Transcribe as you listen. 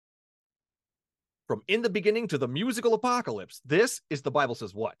From in the beginning to the musical apocalypse, this is The Bible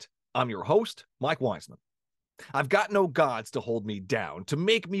Says What? I'm your host, Mike Wiseman. I've got no gods to hold me down, to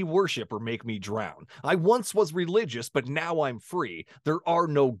make me worship or make me drown. I once was religious, but now I'm free. There are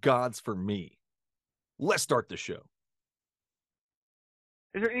no gods for me. Let's start the show.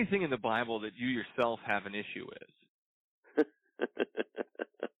 Is there anything in the Bible that you yourself have an issue with?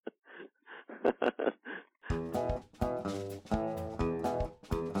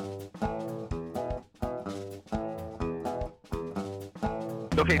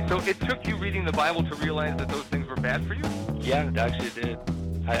 Okay, so it took you reading the Bible to realize that those things were bad for you? Yeah, it actually did.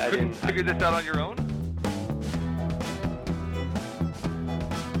 I didn't figure this out on your own?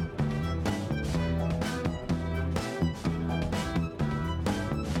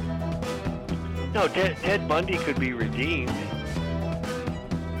 No, Ted Bundy could be redeemed.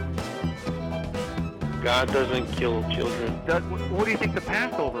 God doesn't kill children. What do you think the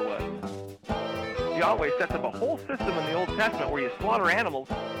Passover was? Yahweh sets up a whole system in the Old Testament where you slaughter animals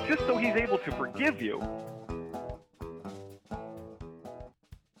just so he's able to forgive you.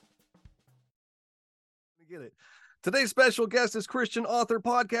 Get it. Today's special guest is Christian author,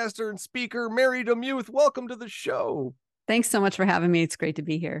 podcaster, and speaker Mary DeMuth. Welcome to the show. Thanks so much for having me. It's great to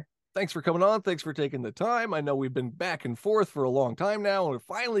be here. Thanks for coming on. Thanks for taking the time. I know we've been back and forth for a long time now, and we're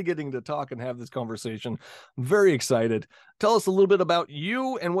finally getting to talk and have this conversation. I'm very excited. Tell us a little bit about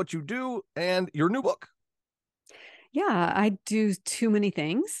you and what you do and your new book. Yeah, I do too many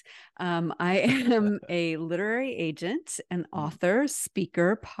things. I am a literary agent, an author,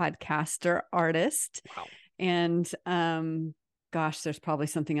 speaker, podcaster, artist. Wow. And gosh, there's probably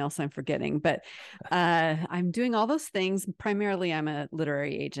something else I'm forgetting, but I'm doing all those things. Primarily, I'm a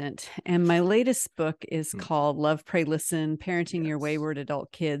literary agent. And my latest book is called Love, Pray, Listen, Parenting Your Wayward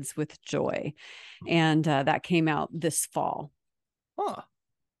Adult Kids with Joy. And that came out this fall. Huh.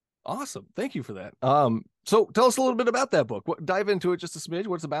 Awesome. Thank you for that. So tell us a little bit about that book. Dive into it just a smidge.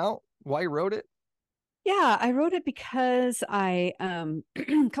 What it's about, why you wrote it. Yeah, I wrote it because I,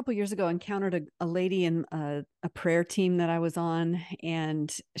 a couple years ago, encountered a lady in a prayer team that I was on,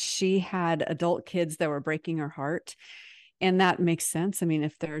 and she had adult kids that were breaking her heart. And that makes sense. I mean,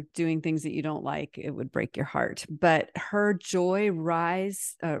 if they're doing things that you don't like, it would break your heart. But her joy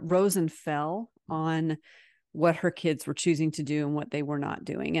rose and fell on what her kids were choosing to do and what they were not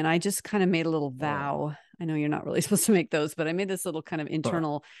doing. And I just kind of made a little vow. I know you're not really supposed to make those, but I made this little kind of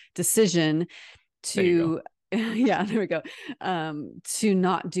internal decision to, yeah, there we go. To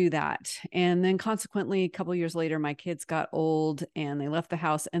not do that. And then consequently, a couple of years later, my kids got old and they left the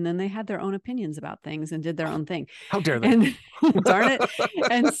house, and then they had their own opinions about things and did their own thing. How dare they? And darn it.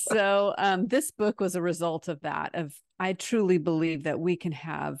 And so this book was a result of that. I truly believe that we can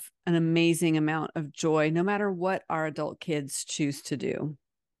have an amazing amount of joy, no matter what our adult kids choose to do.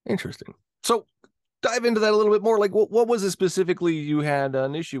 Interesting. So dive into that a little bit more. Like, what was it specifically you had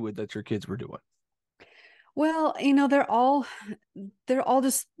an issue with that your kids were doing? Well, they're all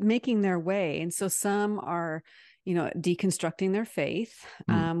just making their way. And so some are, deconstructing their faith,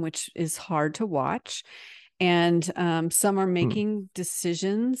 which is hard to watch. And some are making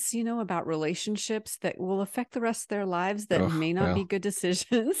decisions, about relationships that will affect the rest of their lives that may not be good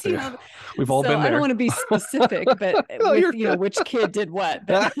decisions. We've all been there. I don't want to be specific, but which kid did what,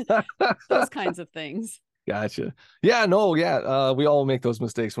 but those kinds of things. Gotcha. Yeah, no, yeah. We all make those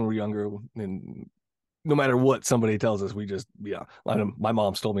mistakes when we're younger, and no matter what somebody tells us, we just, my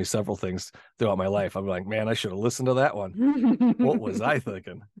mom's told me several things throughout my life. I'm like, man, I should have listened to that one. What was I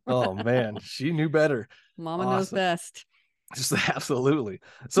thinking? Oh man, she knew better. Mama knows best. Just absolutely.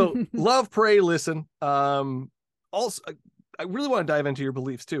 So love, pray, listen. Also, I really want to dive into your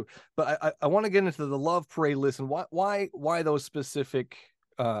beliefs too, but I want to get into the love, pray, listen. Why those specific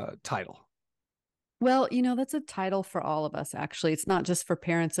title? Well, that's a title for all of us, actually. It's not just for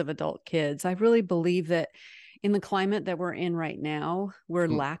parents of adult kids. I really believe that in the climate that we're in right now, we're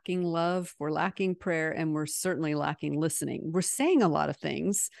lacking love, we're lacking prayer, and we're certainly lacking listening. We're saying a lot of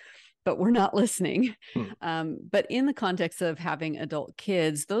things, but we're not listening. But in the context of having adult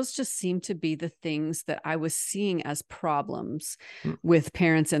kids, those just seem to be the things that I was seeing as problems with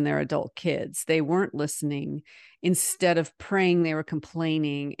parents and their adult kids. They weren't listening. Instead of praying, they were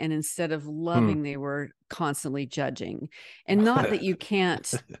complaining. And instead of loving, they were constantly judging. And not that you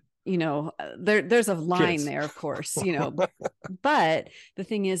can't, there's a line Kids. there, of course, but the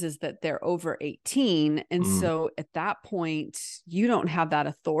thing is that they're over 18. And so at that point, you don't have that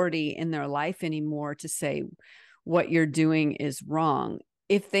authority in their life anymore to say what you're doing is wrong.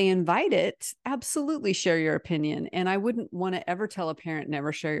 if they invite it, absolutely share your opinion. And I wouldn't want to ever tell a parent,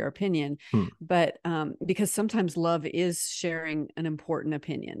 never share your opinion, but because sometimes love is sharing an important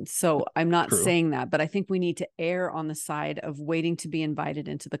opinion. So I'm not True. saying that, but I think we need to err on the side of waiting to be invited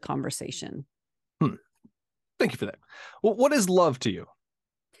into the conversation. Thank you for that. Well, what is love to you?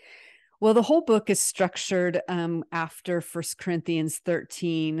 Well, the whole book is structured after 1 Corinthians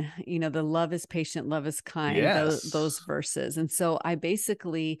 13, the love is patient, love is kind, Yes. those verses. And so I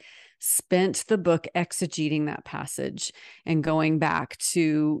basically spent the book exegeting that passage and going back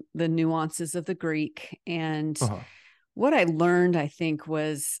to the nuances of the Greek. And what I learned, I think,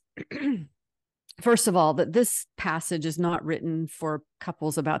 was first of all, that this passage is not written for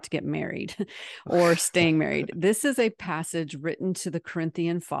couples about to get married or staying married. This is a passage written to the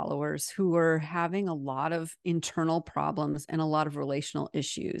Corinthian followers who are having a lot of internal problems and a lot of relational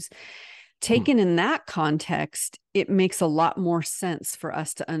issues. Taken in that context, it makes a lot more sense for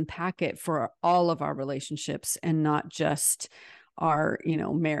us to unpack it for all of our relationships and not just our,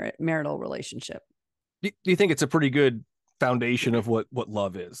 marital relationship. Do you think it's a pretty good foundation of what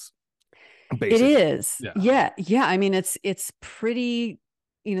love is? Basically. It is. Yeah. I mean, it's pretty,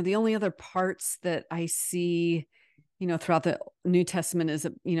 the only other parts that I see, throughout the New Testament is,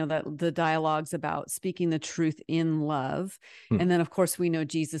 that the dialogues about speaking the truth in love. And then of course we know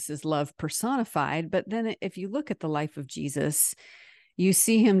Jesus is love personified, but then if you look at the life of Jesus, you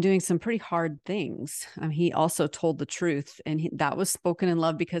see him doing some pretty hard things. He also told the truth, and that was spoken in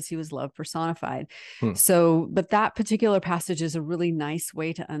love because he was love personified. So, but that particular passage is a really nice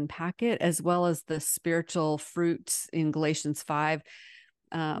way to unpack it, as well as the spiritual fruits in Galatians 5,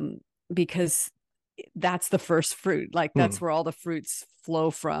 because that's the first fruit. Like that's where all the fruits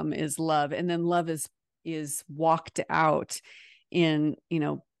flow from, is love. And then love is walked out in,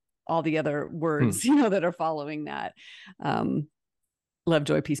 all the other words, that are following that. Love,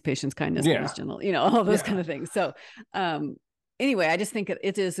 joy, peace, patience, kindness, goodness, gentle, all those kind of things. So, anyway, I just think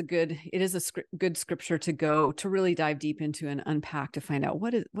it is a good scripture to go to really dive deep into and unpack to find out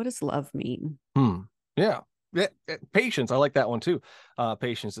what does love mean? Yeah. Patience. I like that one too.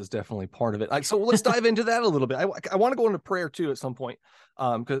 Patience is definitely part of it. So let's dive into that a little bit. I want to go into prayer too at some point.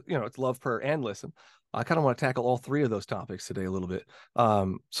 Because it's love, prayer, and listen. I kind of want to tackle all three of those topics today a little bit.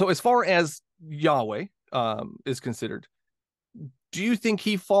 So as far as Yahweh is considered, do you think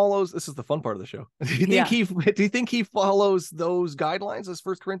he follows? This is the fun part of the show. Do you think he follows those guidelines as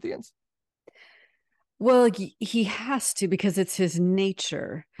 1 Corinthians? Well, he has to, because it's his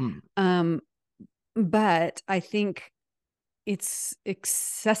nature. But I think it's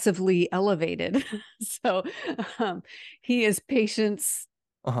excessively elevated. So he is patience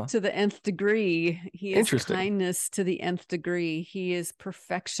to the nth degree. He is kindness to the nth degree. He is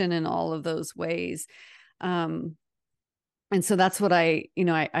perfection in all of those ways. And so that's what I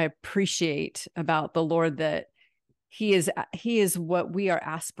appreciate about the Lord, that he is what we are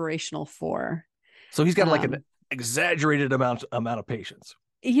aspirational for. So he's got like an exaggerated amount of patience.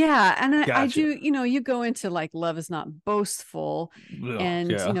 Yeah. And I do, you go into like, love is not boastful, and,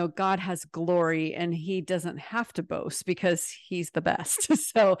 God has glory, and he doesn't have to boast because he's the best.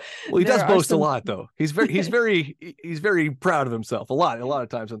 So, well, he does boast a lot though. He's very proud of himself a lot of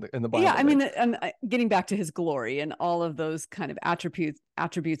times in the Bible. Yeah. I mean, and getting back to his glory and all of those kind of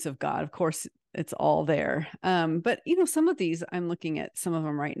attributes of God, of course it's all there. But some of these, I'm looking at some of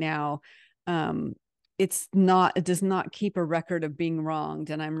them right now. It does not keep a record of being wronged.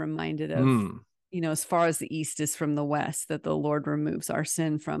 And I'm reminded of, as far as the east is from the west, that the Lord removes our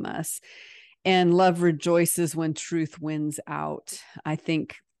sin from us. And love rejoices when truth wins out. I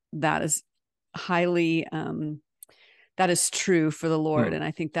think that is highly, that is true for the Lord. And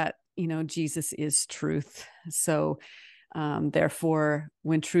I think that, Jesus is truth. So therefore,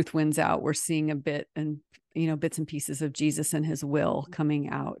 when truth wins out, we're seeing bits and pieces of Jesus and his will coming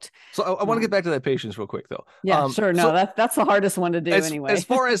out. So I want to get back to that patience real quick though. Yeah, sure. No, that's the hardest one to do anyway. As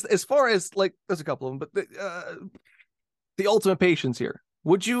far as like, there's a couple of them, but the ultimate patience here,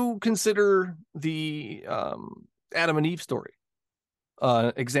 would you consider the Adam and Eve story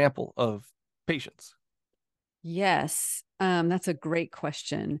example of patience? Yes. That's a great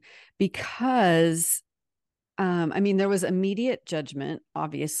question, because there was immediate judgment,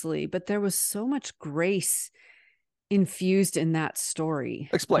 obviously, but there was so much grace infused in that story.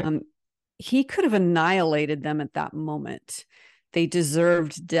 Explain. He could have annihilated them at that moment. They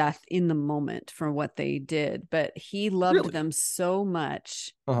deserved death in the moment for what they did, but he loved them so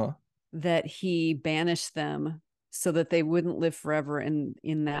much that he banished them so that they wouldn't live forever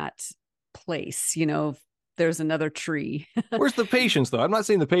in that place. There's another tree. Where's the patience though? I'm not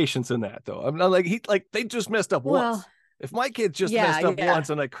seeing the patience in that though. I'm not like they just messed up once. If my kid just Yeah, messed up yeah. once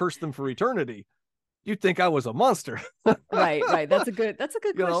and I cursed them for eternity, you'd think I was a monster. Right. That's a good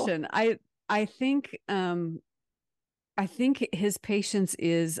You know? question. I think his patience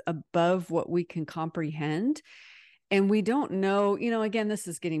is above what we can comprehend. And we don't know, again, this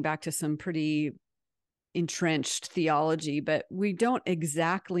is getting back to some pretty entrenched theology, but we don't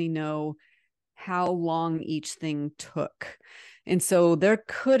exactly know how long each thing took. And so there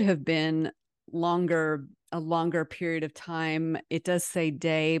could have been a longer period of time. It does say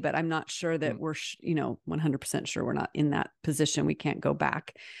day, but I'm not sure that we're 100% sure. We're not in that position. We can't go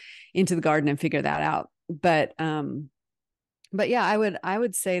back into the garden and figure that out. But yeah, I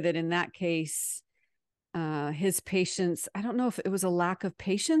would say that in that case, his patience, I don't know if it was a lack of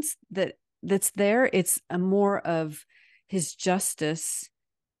patience that's there. It's a more of his justice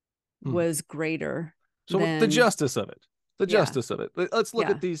was greater. So than the justice of it, Yeah. Let's look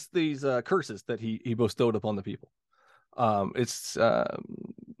Yeah. at these curses that he bestowed upon the people. This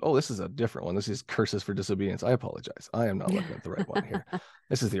is a different one. This is curses for disobedience. I apologize. I am not looking at the right one here.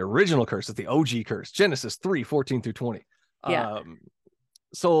 This is the original curse. It's the OG curse. Genesis 3:14-20. Yeah.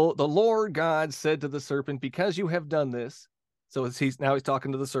 So the Lord God said to the serpent, because you have done this, so he's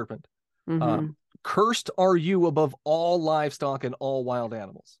talking to the serpent. Mhm. Cursed are you above all livestock and all wild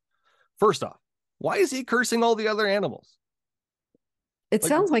animals. First off, why is he cursing all the other animals? It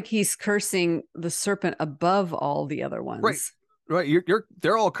sounds like he's cursing the serpent above all the other ones. Right.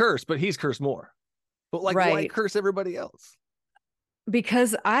 They're all cursed, but he's cursed more. But why curse everybody else?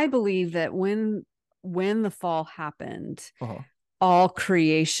 Because I believe that when the fall happened, all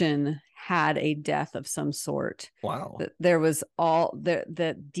creation had a death of some sort. Wow. That there was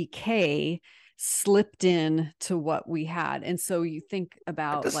that decay slipped in to what we had. And so you think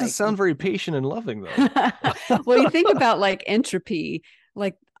about, it doesn't sound very patient and loving, though. Well, you think about like entropy.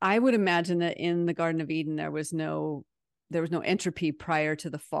 Like I would imagine that in the Garden of Eden, there was no entropy prior to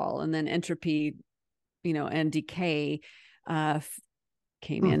the fall, and then entropy, and decay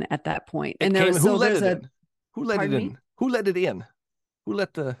came in at that point. And who let it in? Who let it in? Who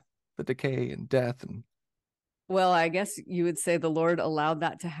let the decay and death? And well, I guess you would say the Lord allowed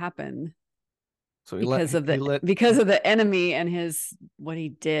that to happen. So because of the enemy and what he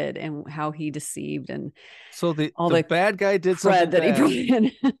did and how he deceived, and so the bad guy did something that bad. He brought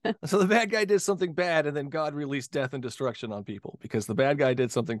in. So the bad guy did something bad, and then God released death and destruction on people because the bad guy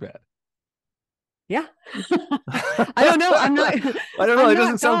did something bad. Yeah. I don't know. I'm not. I don't know. It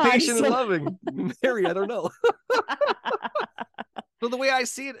doesn't sound patient and loving, Mary. I don't know. So the way I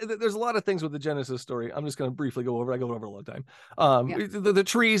see it, there's a lot of things with the Genesis story. I'm just going to briefly go over. I go over a lot of time. The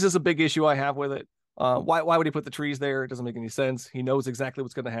trees is a big issue I have with it. Why would he put the trees there? It doesn't make any sense. He knows exactly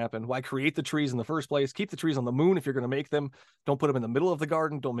what's going to happen. Why create the trees in the first place? Keep the trees on the moon if you're going to make them. Don't put them in the middle of the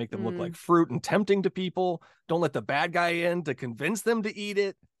garden. Don't make them look like fruit and tempting to people. Don't let the bad guy in to convince them to eat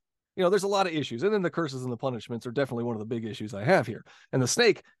it. There's a lot of issues. And then the curses and the punishments are definitely one of the big issues I have here. And the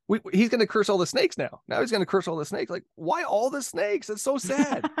snake, he's going to curse all the snakes now. Now he's going to curse all the snakes. Like, why all the snakes? It's so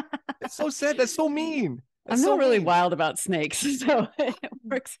sad. It's so sad. That's so mean. I'm not really wild about snakes, so it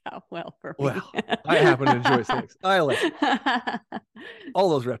works out well for me. Well, I happen to enjoy snakes. I like all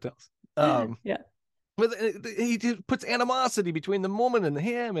those reptiles. Yeah. But he puts animosity between the woman and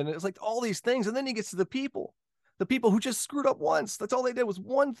him, and it's like all these things. And then he gets to the people who just screwed up once. That's all they did was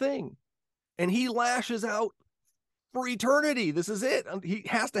one thing. And he lashes out for eternity. This is it. He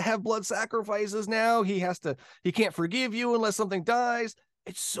has to have blood sacrifices now. He can't forgive you unless something dies.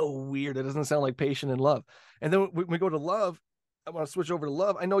 It's so weird. It doesn't sound like patient and love. And then when we go to love, I want to switch over to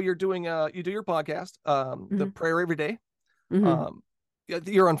love. I know you're doing, you do your podcast, the prayer every day.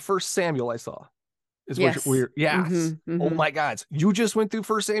 You're on 1 Samuel, I saw. Yes. Yes. Oh my God. You just went through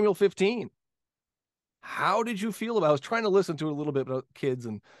 1 Samuel 15. How did you feel about it? I was trying to listen to it a little bit about kids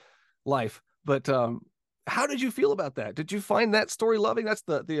and life, but how did you feel about that? Did you find that story loving? That's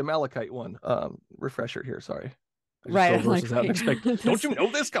the Amalekite one. Refresher here, sorry. Right. Don't you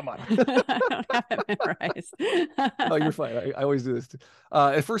know this? Come on. I don't have it memorized. Oh, you're fine. I always do this too.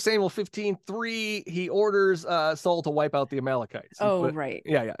 At 1 Samuel 15:3, he orders Saul to wipe out the Amalekites. Right.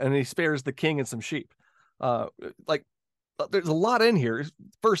 Yeah. And he spares the king and some sheep. There's a lot in here.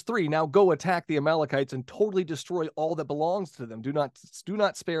 Verse 3, now go attack the Amalekites and totally destroy all that belongs to them. Do not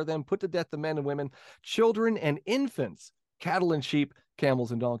spare them. Put to death the men and women, children and infants, cattle and sheep,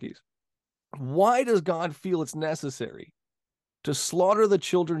 camels and donkeys. Why does God feel it's necessary to slaughter the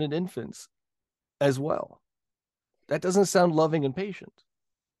children and infants as well? That doesn't sound loving and patient.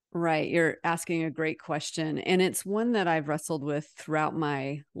 Right. You're asking a great question. And it's one that I've wrestled with throughout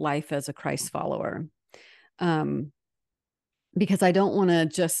my life as a Christ follower. Because I don't want to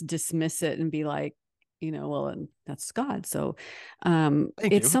just dismiss it and be like, well, and that's God. So Thank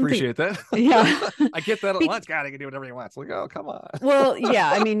it's you. something. Appreciate that. Yeah. I get that a lot. God, he can do whatever he wants. Like, oh, come on. Well,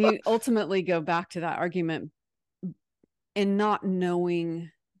 yeah. I mean, you ultimately go back to that argument in not knowing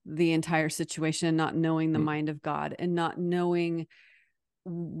the entire situation, not knowing the mind of God, and not knowing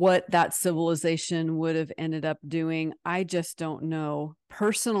what that civilization would have ended up doing. I just don't know.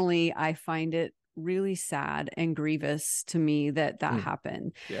 Personally, I find it really sad and grievous to me that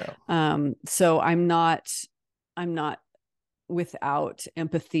happened. Yeah. So I'm not without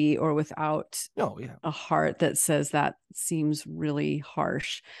empathy or without a heart that says that seems really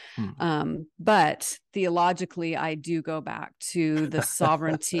harsh. But theologically, I do go back to the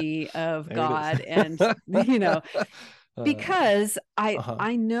sovereignty of God, and because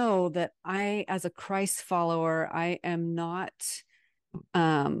I know that I, as a Christ follower, I am not,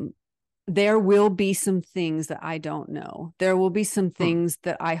 there will be some things that I don't know. There will be some things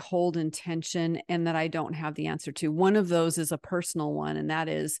that I hold in tension and that I don't have the answer to. One of those is a personal one. And that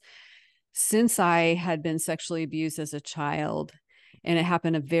is, since I had been sexually abused as a child, and it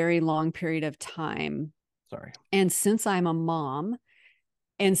happened a very long period of time. Sorry. And since I'm a mom,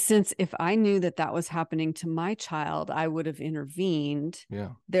 and since if I knew that that was happening to my child, I would have intervened. Yeah.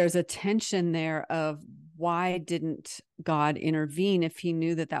 There's a tension there of, why didn't God intervene if he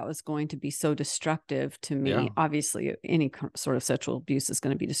knew that that was going to be so destructive to me? Yeah. Obviously, any sort of sexual abuse is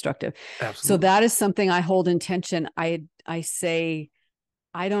going to be destructive. Absolutely. So that is something I hold in tension. I say,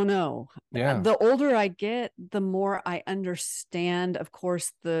 I don't know. Yeah. The older I get, the more I understand, of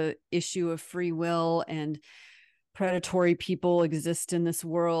course, the issue of free will and predatory people exist in this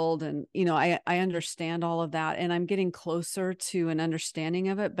world. And, I understand all of that, and I'm getting closer to an understanding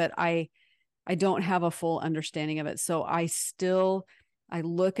of it, but I don't have a full understanding of it. So I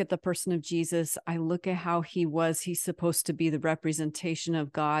look at the person of Jesus. I look at how he's supposed to be the representation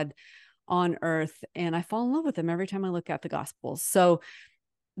of God on earth. And I fall in love with him every time I look at the Gospels. So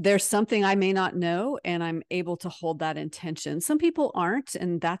there's something I may not know, and I'm able to hold that in tension. Some people aren't,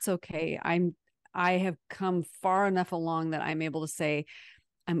 and that's okay. I have come far enough along that I'm able to say,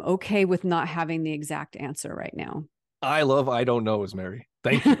 I'm okay with not having the exact answer right now. I love I don't know, Mary.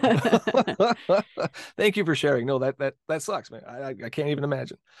 Thank you. Thank you for sharing. No, that sucks, man. I can't even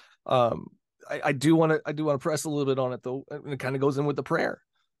imagine. I do want to press a little bit on it though. It kind of goes in with the prayer.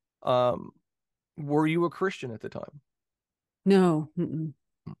 Were you a Christian at the time? No.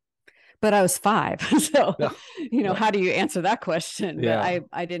 But I was 5. So, yeah. How do you answer that question? Yeah. But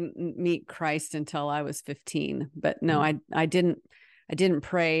I didn't meet Christ until I was 15, but no, I didn't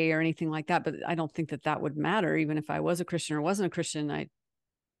pray or anything like that, but I don't think that would matter. Even if I was a Christian or wasn't a Christian,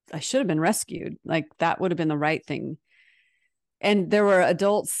 I should have been rescued. Like, that would have been the right thing. And there were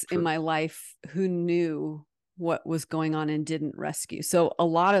adults in my life who knew what was going on and didn't rescue. So a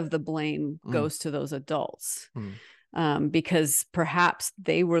lot of the blame goes to those adults. Because perhaps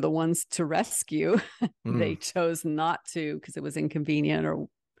they were the ones to rescue. They chose not to because it was inconvenient or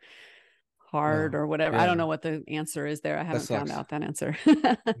hard or whatever. I don't know what the answer is there. I haven't found out that answer.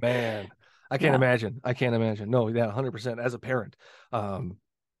 Man, I can't imagine. No, yeah, 100%. As a parent,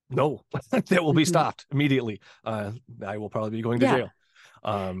 no, that will be stopped immediately. I will probably be going to jail.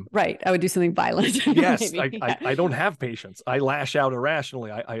 Right. I would do something violent. Yes. I don't have patience. I lash out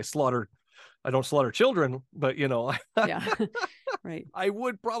irrationally. I don't slaughter children, but yeah, right. I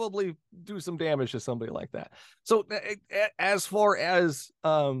would probably do some damage to somebody like that. So as far as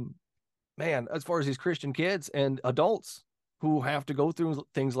these Christian kids and adults who have to go through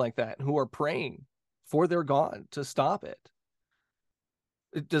things like that, who are praying for their God to stop it,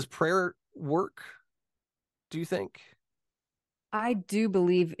 does prayer work, do you think? I do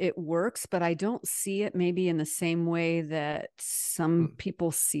believe it works, but I don't see it maybe in the same way that some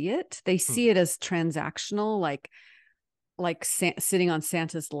people see it. They see it as transactional, like sitting on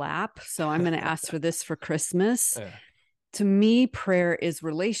Santa's lap. So I'm going to ask for this for Christmas. Yeah. To me, prayer is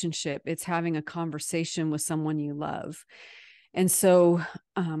relationship. It's having a conversation with someone you love. And so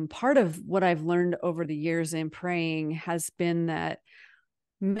part of what I've learned over the years in praying has been that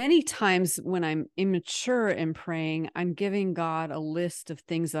many times when I'm immature in praying, I'm giving God a list of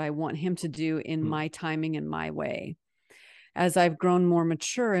things that I want him to do in my timing and my way. As I've grown more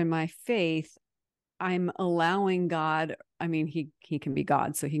mature in my faith, I'm allowing God, I mean, he can be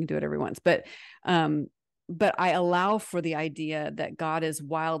God, so he can do whatever he wants, but I allow for the idea that God is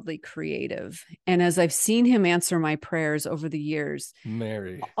wildly creative. And as I've seen him answer my prayers over the years,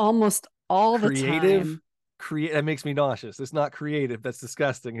 Mary, almost all the time. That makes me nauseous. It's not creative. That's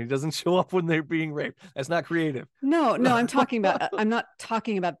disgusting. He doesn't show up when they're being raped. That's not creative. No, I'm not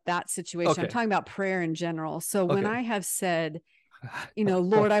talking about that situation. Okay. I'm talking about prayer in general. So when I have said,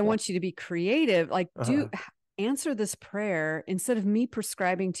 Lord, I want you to be creative. Like, Uh-huh. answer this prayer instead of me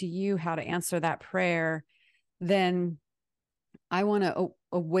prescribing to you how to answer that prayer. Then I want to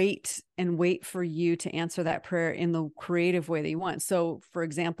wait for you to answer that prayer in the creative way that you want. So, for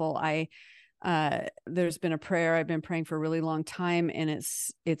example, there's been a prayer I've been praying for a really long time, and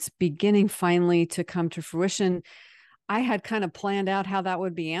it's beginning finally to come to fruition. I had kind of planned out how that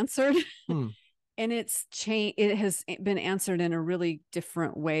would be answered. And it's changed. It has been answered in a really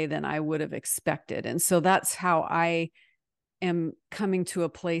different way than I would have expected. And so that's how I am coming to a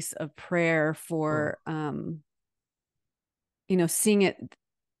place of prayer for, seeing it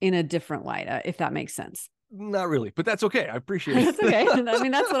in a different light, if that makes sense. Not really, but that's okay. I appreciate it. That's okay. I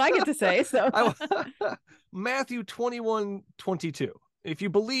mean, that's what I get to say. So Matthew 21:22. If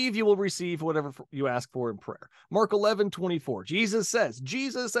you believe, you will receive whatever you ask for in prayer. Mark 11:24. Jesus says,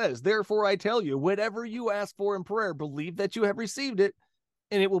 therefore I tell you, whatever you ask for in prayer, believe that you have received it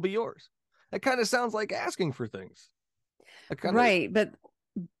and it will be yours. That kind of sounds like asking for things. Right. But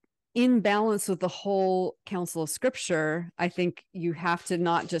in balance with the whole counsel of scripture, I think you have to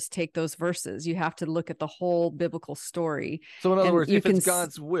not just take those verses. You have to look at the whole biblical story. So in other words, if it's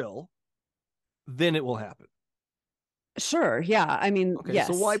God's will, then it will happen. Sure. Yeah. I mean, okay, yes.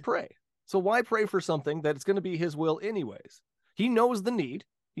 So why pray? So why pray for something that it's going to be his will anyways? He knows the need.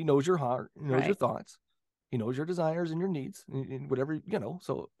 He knows your heart. He knows your thoughts. He knows your desires and your needs and whatever,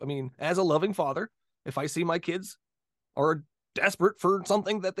 So, I mean, as a loving father, if I see my kids are desperate for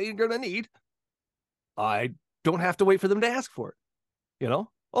something that they're going to need, I don't have to wait for them to ask for it. Oh,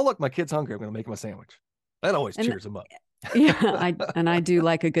 look, my kid's hungry. I'm going to make him a sandwich. That always cheers him up. Yeah, I do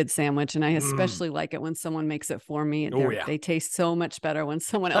like a good sandwich, and I especially like it when someone makes it for me. They taste so much better when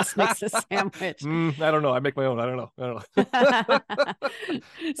someone else makes a sandwich. I don't know. I make my own. I don't know.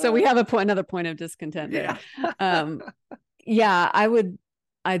 So we have another point of discontent there.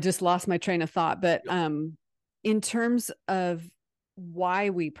 I just lost my train of thought, but in terms of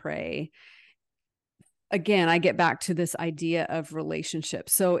why we pray, again, I get back to this idea of relationship.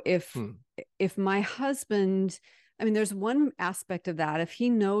 So if my husband, I mean, there's one aspect of that. If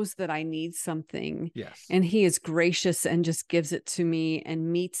he knows that I need something, and he is gracious and just gives it to me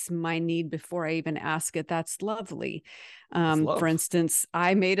and meets my need before I even ask it, that's lovely. For instance,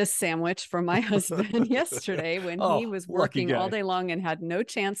 I made a sandwich for my husband yesterday when he was working all day long and had no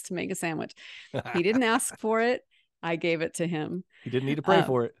chance to make a sandwich. He didn't ask for it. I gave it to him. He didn't need to pray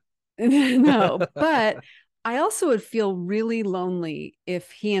for it. No, but I also would feel really lonely if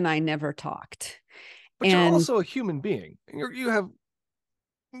he and I never talked. But you're also a human being. You have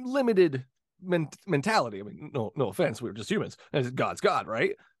limited mentality. I mean, no offense. We're just humans. God's God,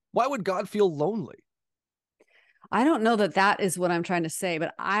 right? Why would God feel lonely? I don't know that is what I'm trying to say,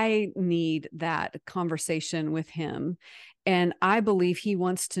 but I need that conversation with him. And I believe he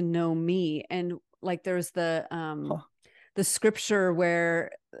wants to know me. And like there's the scripture where,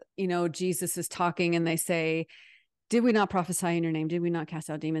 Jesus is talking and they say, did we not prophesy in your name? Did we not cast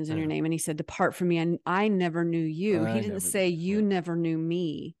out demons in your name? And he said, depart from me. And I never knew you. He didn't say you never knew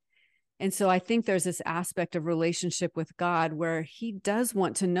me. And so I think there's this aspect of relationship with God where he does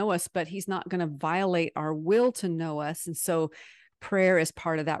want to know us, but he's not going to violate our will to know us. And so prayer is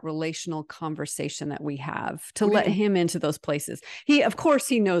part of that relational conversation that we have to let him into those places. Of course,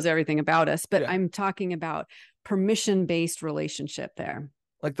 he knows everything about us, but I'm talking about permission-based relationship there.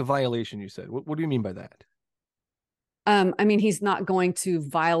 Like the violation you said. What do you mean by that? I mean, he's not going to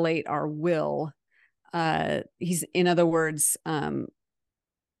violate our will. In other words,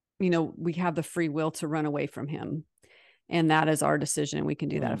 we have the free will to run away from him. And that is our decision. We can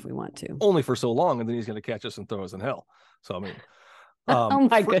do that if we want to. Only for so long, and then he's going to catch us and throw us in hell. So, I mean... oh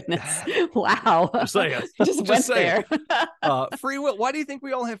my goodness. Wow. Just saying. just went saying. There. Free will. Why do you think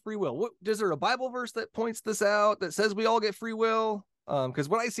we all have free will? Is there a Bible verse that points this out that says we all get free will? Because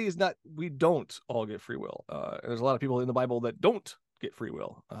what I see is we don't all get free will. There's a lot of people in the Bible that don't get free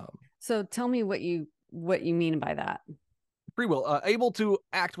will. So tell me what you mean by that. Free will, able to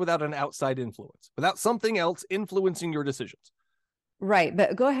act without an outside influence, without something else influencing your decisions. Right,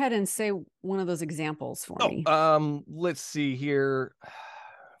 but go ahead and say one of those examples for me. Let's see here.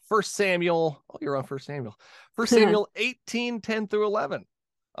 1 Samuel. Oh, you're on 1 Samuel. 1 Samuel 18:10-11.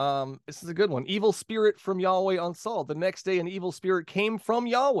 This is a good one. Evil spirit from Yahweh on Saul. The next day, an evil spirit came from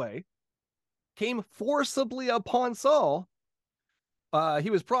Yahweh, came forcibly upon Saul. He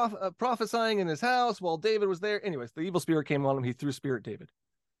was prophesying in his house while David was there. Anyways, the evil spirit came on him. He threw spirit David.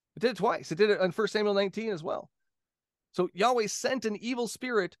 It did it twice. It did it in 1 Samuel 19 as well. So Yahweh sent an evil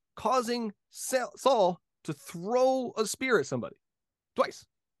spirit causing Saul to throw a spear at somebody twice.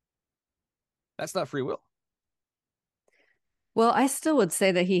 That's not free will. Well, I still would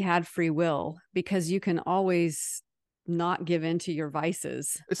say that he had free will, because you can always not give in to your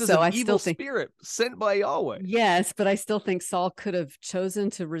vices. This is So an I evil still think, spirit sent by Yahweh. yes, but I still think Saul could have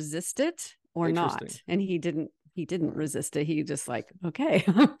chosen to resist it or Interesting. not. And he didn't resist it. He just like, okay,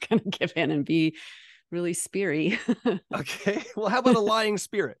 I'm gonna give in and be really speary. Okay. Well, how about a lying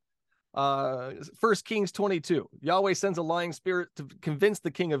spirit? 1 Kings 22. Yahweh sends a lying spirit to convince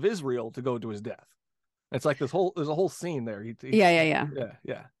the king of Israel to go to his death. It's like there's a whole scene there. Yeah.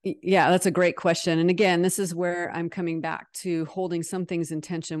 Yeah. That's a great question. And again, this is where I'm coming back to holding some things in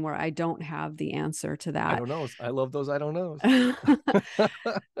tension where I don't have the answer to that. I don't know. I love those I don't know.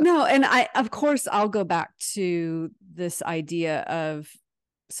 No, and of course, I'll go back to this idea of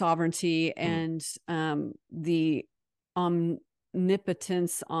sovereignty and the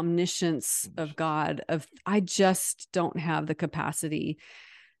omnipotence, omniscience of God. I just don't have the capacity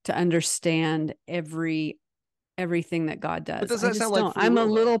to understand everything that God does. But does that sound like free I'm will, a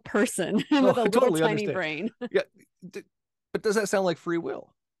little person with a little totally tiny understand. brain. Yeah. But does that sound like free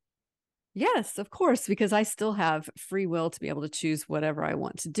will? Yes, of course, because I still have free will to be able to choose whatever I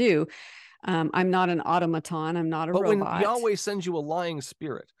want to do. I'm not an automaton. I'm not a robot. When Yahweh sends you a lying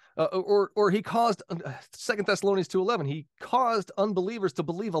spirit, or he caused 2 Thessalonians 2:11, he caused unbelievers to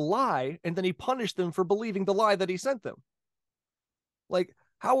believe a lie, and then he punished them for believing the lie that he sent them. Like,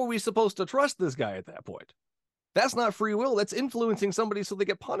 how are we supposed to trust this guy at that point? That's not free will. That's influencing somebody so they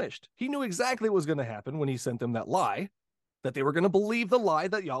get punished. He knew exactly what was going to happen when he sent them that lie, that they were going to believe the lie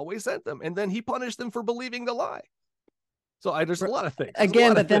that Yahweh sent them. And then he punished them for believing the lie. So there's a lot of things.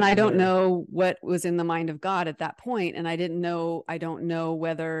 Again, but then I don't know what was in the mind of God at that point. And I don't know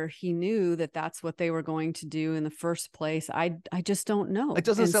whether he knew that that's what they were going to do in the first place. I just don't know. It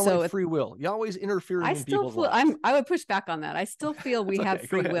doesn't sound like free will. Yahweh's interfering in people's lives. I would push back on that. I still feel we have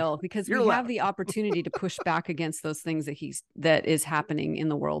free will because we have the opportunity to push back against those things that is happening in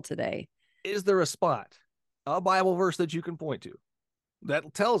the world today. Is there a spot, a Bible verse that you can point to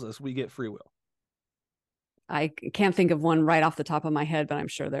that tells us we get free will? I can't think of one right off the top of my head, but I'm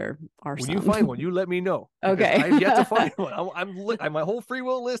sure there are some. When you find one, you let me know. Okay. I've yet to find one. My whole free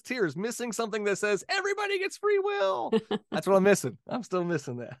will list here is missing something that says everybody gets free will. That's what I'm missing. I'm still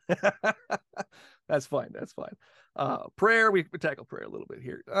missing that. That's fine. Prayer, we tackle prayer a little bit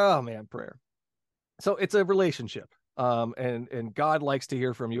here. Oh man, prayer. So it's a relationship. And God likes to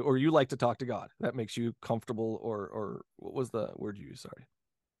hear from you, or you like to talk to God. That makes you comfortable, or what was the word you used? Sorry.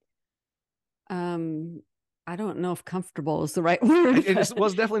 I don't know if comfortable is the right word. It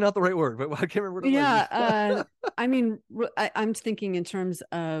was definitely not the right word, but I can't remember. I mean, I'm thinking in terms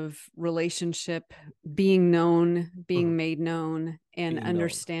of relationship, being known, being made known, and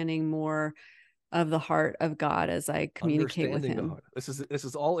understanding more of the heart of God as I communicate with him. This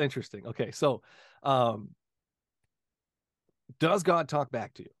is all interesting. Okay, so does God talk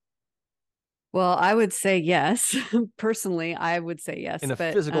back to you? Well, I would say yes. Personally, I would say yes. In a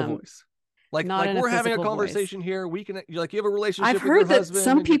physical voice. Like we're having a conversation here. We can, you have a relationship with your husband. I've heard that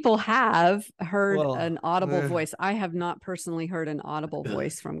some people have heard an audible voice. I have not personally heard an audible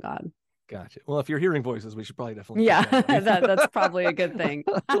voice from God. Gotcha. Well, if you're hearing voices, we should probably definitely. Yeah, that's probably a good thing.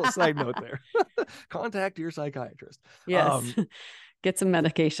 Little side note there. Contact your psychiatrist. Yes. Get some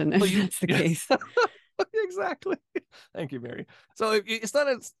medication if that's the case. Exactly. Thank you, Mary. So it's not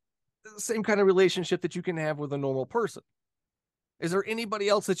the same kind of relationship that you can have with a normal person. Is there anybody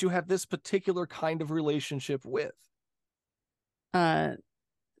else that you have this particular kind of relationship with? No,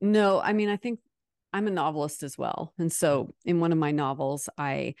 I mean, I think I'm a novelist as well. And so in one of my novels,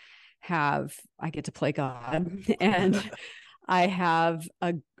 I get to play God, and I have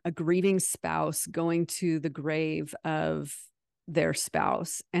a grieving spouse going to the grave of their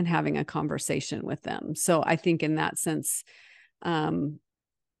spouse and having a conversation with them. So I think in that sense, that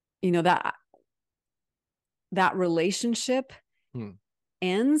relationship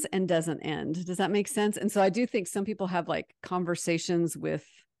ends and doesn't end. Does that make sense? And so I do think some people have like conversations with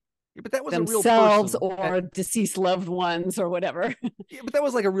but that was themselves a real person. Or deceased loved ones or whatever. Yeah, but that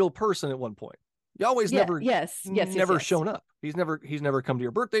was like a real person at one point. Yahweh's never shown up. He's never come to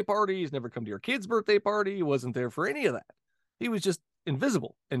your birthday party. He's never come to your kid's birthday party. He wasn't there for any of that. He was just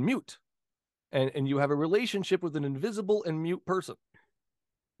invisible and mute. And you have a relationship with an invisible and mute person.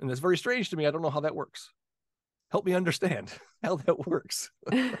 And that's very strange to me. I don't know how that works. Help me understand how that works.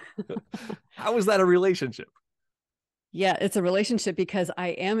 How is that a relationship? Yeah, it's a relationship because I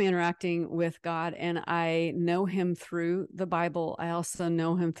am interacting with God and I know him through the Bible. I also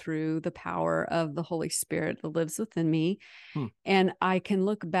know him through the power of the Holy Spirit that lives within me. And I can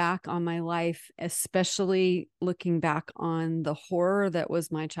look back on my life, especially looking back on the horror that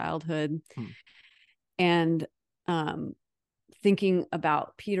was my childhood, and thinking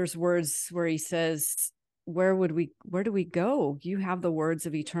about Peter's words where he says, where do we go? You have the words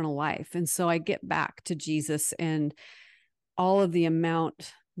of eternal life. And so I get back to Jesus, and all of the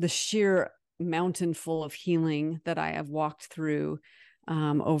sheer mountain full of healing that I have walked through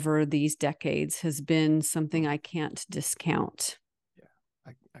over these decades has been something I can't discount.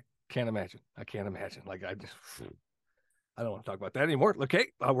 Yeah, I can't imagine. I can't imagine. Like, I don't want to talk about that anymore. Okay,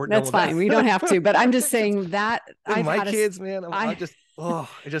 we're That's done with fine. that. We don't have to, but I'm just saying that And my kids, man, it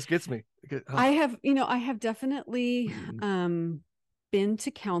just gets me. I have definitely been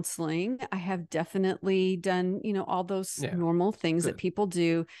to counseling. I have definitely done, all those normal things that people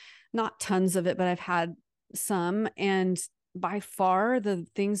do, not tons of it, but I've had some. And by far the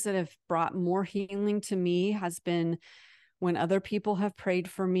things that have brought more healing to me has been when other people have prayed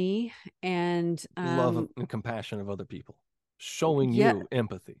for me, and love and compassion of other people, showing you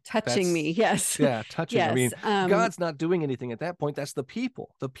empathy, touching me. Yes. Yeah. Touching. Yes. I mean, God's not doing anything at that point. That's the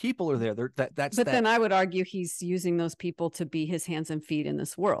people. The people are there. Then I would argue he's using those people to be his hands and feet in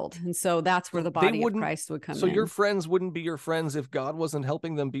this world. And so that's where the body of Christ would come in. So your friends wouldn't be your friends if God wasn't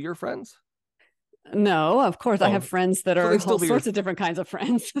helping them be your friends? No, of course. I have friends that are all sorts of different kinds of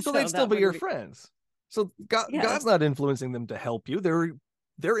friends. So they'd still be your friends. So God's not influencing them to help you.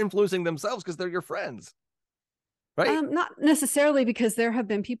 They're influencing themselves because they're your friends. Right? Not necessarily, because there have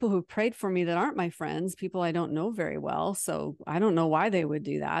been people who prayed for me that aren't my friends, people I don't know very well. So I don't know why they would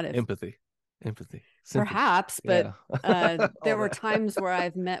do that. Empathy. Perhaps, but there were times where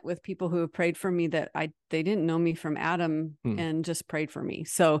I've met with people who have prayed for me that they didn't know me from Adam and just prayed for me.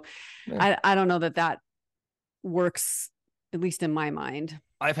 So I don't know that works, at least in my mind.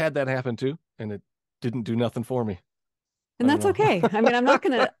 I've had that happen too, and it didn't do nothing for me. And that's okay. I mean, I'm not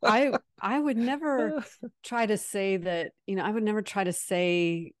going to, I would never try to say that, I would never try to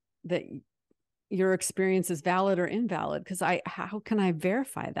say that your experience is valid or invalid, because how can I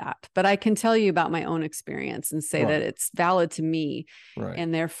verify that? But I can tell you about my own experience and say that it's valid to me. Right.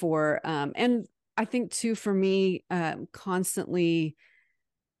 And therefore, and I think too, for me, constantly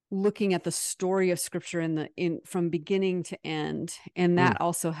looking at the story of scripture from beginning to end. And that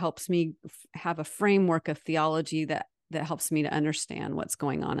also helps me have a framework of theology that helps me to understand what's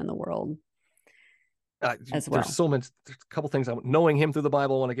going on in the world as well. There's a couple things. Knowing him through the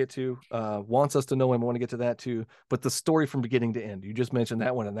Bible I want to get to, wants us to know him. I want to get to that too. But the story from beginning to end, you just mentioned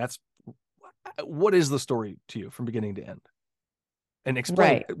that one. And what is the story to you from beginning to end? And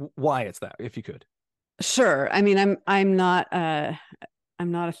explain why it's that, if you could. Sure. I mean, I'm not a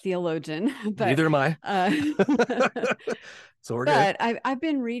theologian, but neither am I. So we're good. I've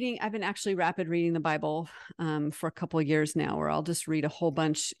been actually rapid reading the Bible for a couple of years now, where I'll just read a whole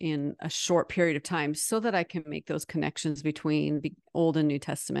bunch in a short period of time so that I can make those connections between the Old and New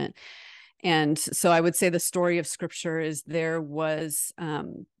Testament. And so I would say the story of scripture is there was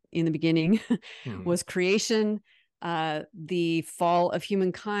in the beginning was creation, the fall of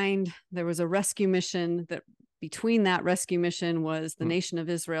humankind. There was a rescue mission that between that rescue mission was the nation of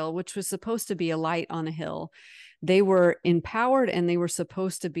Israel, which was supposed to be a light on a hill. They were empowered, and they were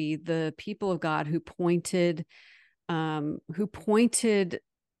supposed to be the people of God who pointed the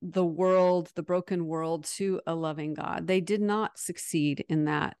world, the broken world, to a loving God. They did not succeed in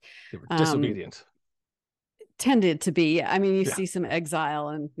that. They were disobedient. Tended to be. I mean, you see some exile,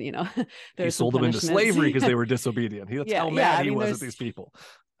 and he sold them into slavery because they were disobedient. That's how mad he was at these people.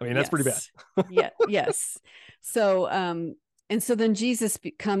 I mean, that's pretty bad. Yes. So, and so then Jesus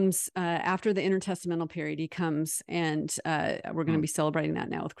comes after the intertestamental period. He comes, and we're going to be celebrating that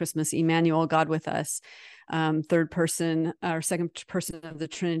now with Christmas. Emmanuel, God with us, third person or second person of the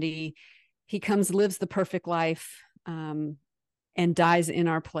Trinity. He comes, lives the perfect life, and dies in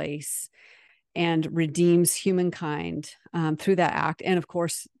our place, and redeems humankind through that act. And of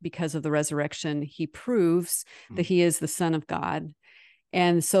course, because of the resurrection, he proves that he is the Son of God.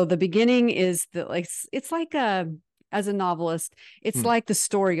 And so the beginning is it's like as a novelist, it's like the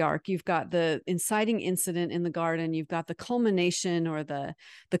story arc. You've got the inciting incident in the garden. You've got the culmination or the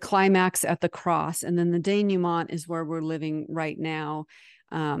climax at the cross. And then the denouement is where we're living right now.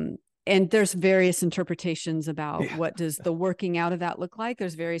 And there's various interpretations about what does the working out of that look like.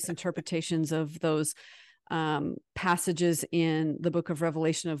 There's various interpretations of those passages in the book of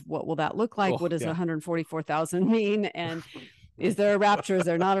Revelation of what will that look like? What does 144,000 mean? And is there a rapture? Is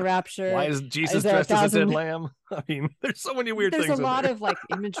there not a rapture? Why is Jesus dressed as a dead lamb? I mean, there's so many weird things. There's a lot of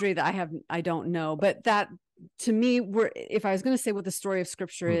imagery that I don't know, but that to me, if I was going to say what the story of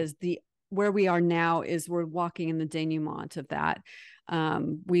scripture is, where we are now is we're walking in the denouement of that.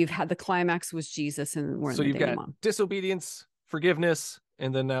 We've had the climax was Jesus, and we're in the denouement. Got disobedience, forgiveness,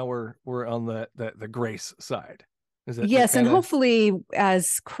 and then now we're on the grace side. Is that Yes, and kinda... hopefully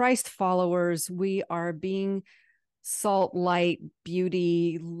as Christ followers, we are being salt, light,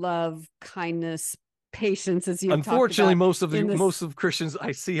 beauty, love, kindness, patience, as you have talked Unfortunately, about. most of Christians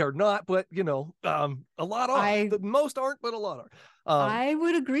I see are not, but a lot are. Most aren't, but a lot are. I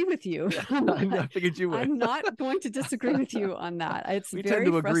would agree with you. Yeah, I figured you would. I'm not going to disagree with you on that. It's We very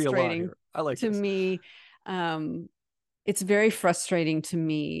tend to agree a lot frustrating here. I like to this. me. It's very frustrating to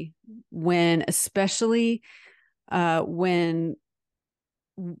me when, especially when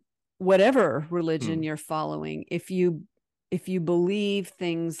whatever religion you're following, if you believe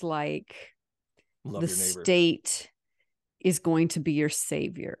things like Love the your neighbor. state is going to be your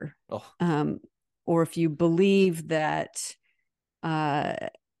savior, Oh. or if you believe that yeah,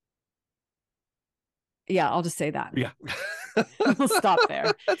 I'll just say that. Yeah. We'll stop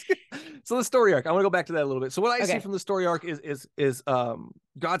there. That's good. So the story arc, I want to go back to that a little bit. So what I see Okay. from the story arc is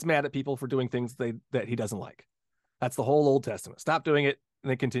God's mad at people for doing things that he doesn't like. That's the whole Old Testament. Stop doing it,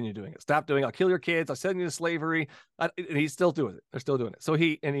 and they continue doing it. Stop doing it. I'll kill your kids. I'll send you to slavery. And he's still doing it. They're still doing it. So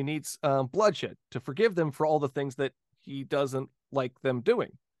he needs bloodshed to forgive them for all the things that he doesn't like them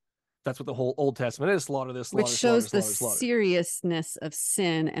doing. That's what the whole Old Testament is. Slaughter this, slaughter, which shows slaughter, the slaughter. seriousness of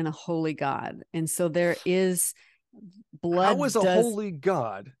sin and a holy God. And so there is blood. How does a holy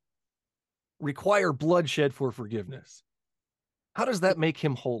God require bloodshed for forgiveness? How does that make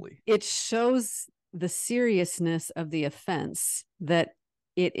him holy? It shows the seriousness of the offense, that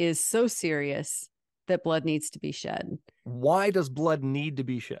it is so serious that blood needs to be shed. Why does blood need to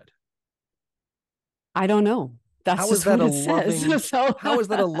be shed? I don't know. That's just what it says. So how is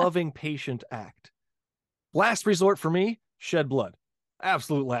that a loving, patient act? Last resort for me, shed blood.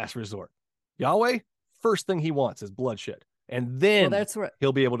 Absolute last resort. Yahweh, first thing he wants is bloodshed. And then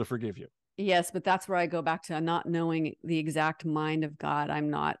he'll be able to forgive you. Yes, but that's where I go back to not knowing the exact mind of God.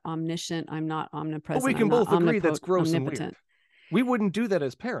 I'm not omniscient. I'm not omnipresent. But we can both agree that's gross and weird. We wouldn't do that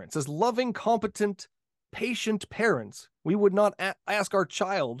as parents. As loving, competent, patient parents, we would not ask our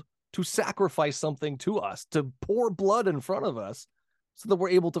child to sacrifice something to us, to pour blood in front of us so that we're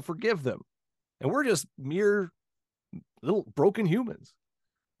able to forgive them. And we're just mere little broken humans.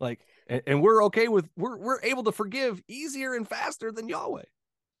 And we're okay with, we're able to forgive easier and faster than Yahweh.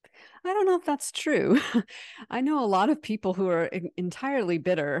 I don't know if that's true. I know a lot of people who are entirely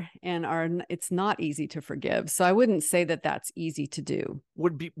bitter and it's not easy to forgive. So I wouldn't say that that's easy to do.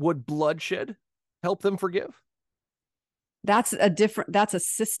 Would bloodshed help them forgive? That's a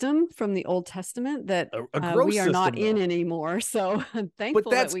system from the Old Testament that we are not in anymore. So I'm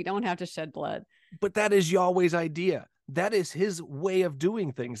thankful that we don't have to shed blood. But that is Yahweh's idea. That is his way of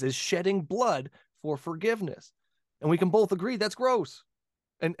doing things, is shedding blood for forgiveness. And we can both agree that's gross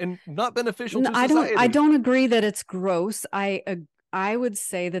and not beneficial to society. I don't agree that it's gross. I would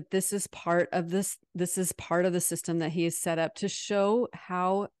say that this is part of the system that he has set up to show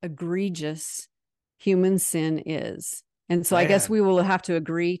how egregious human sin is. And so I guess we will have to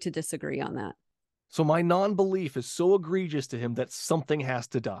agree to disagree on that. So my non-belief is so egregious to him that something has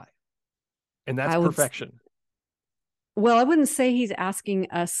to die. And that's perfection. Well, I wouldn't say he's asking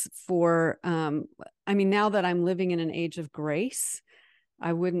us for, now that I'm living in an age of grace,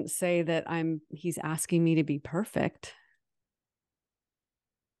 I wouldn't say that he's asking me to be perfect.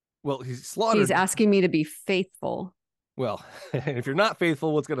 Well, he's asking me to be faithful. Well, if you're not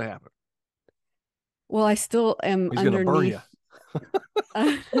faithful, what's going to happen? Well, I still am He's going to burn you.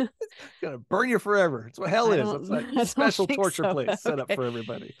 He's going to burn you forever. It's what hell is. It's like a special torture place set up for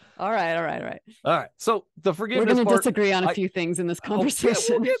everybody. All right. So the forgiveness We're going to disagree on a few things in this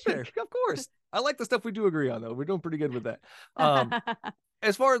conversation. We'll get there. Of course. I like the stuff we do agree on, though. We're doing pretty good with that.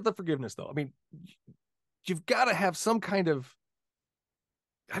 As far as the forgiveness, though, I mean, you've got to have some kind of,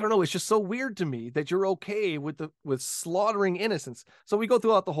 I don't know. It's just so weird to me that you're okay with slaughtering innocents. So we go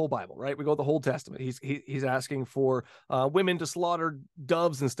throughout the whole Bible, right? We go the whole Testament. He's asking for women to slaughter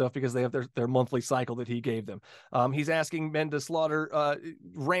doves and stuff because they have their monthly cycle that he gave them. He's asking men to slaughter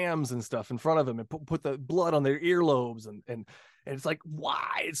rams and stuff in front of him and put the blood on their earlobes and it's like,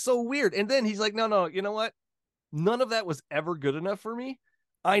 why? It's so weird. And then he's like, no, you know what? None of that was ever good enough for me.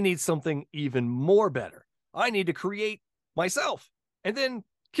 I need something even more better. I need to create myself and then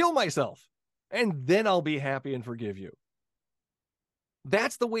kill myself, and then I'll be happy and forgive you.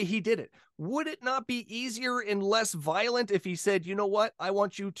 That's the way he did it. Would it not be easier and less violent if he said, you know what? I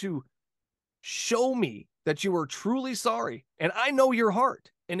want you to show me that you are truly sorry, and I know your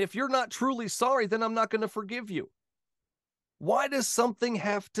heart. And if you're not truly sorry, then I'm not going to forgive you. Why does something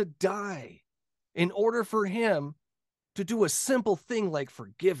have to die in order for him to do a simple thing like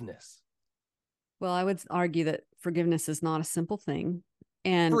forgiveness? Well, I would argue that forgiveness is not a simple thing.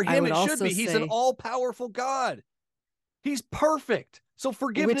 And for him, it should be. He's an all-powerful God. He's perfect. So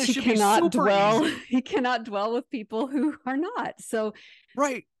forgiveness which he should be cannot super dwell. easy. He cannot dwell with people who are not. So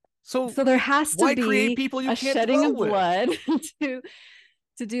Right. So there has to why create be people you a can't shedding dwell of with? blood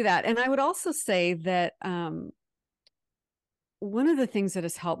to do that. And I would also say that one of the things that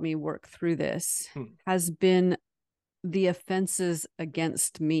has helped me work through this has been the offenses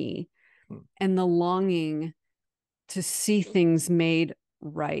against me and the longing to see things made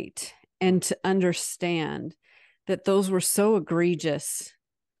right and to understand that those were so egregious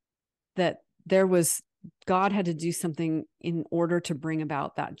that God had to do something in order to bring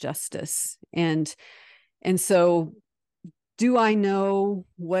about that justice. And so do I know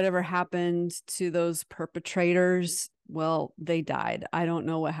whatever happened to those perpetrators? Well, they died. I don't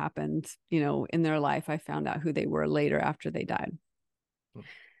know what happened, in their life. I found out who they were later after they died.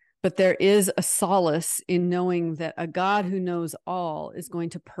 But there is a solace in knowing that a God who knows all is going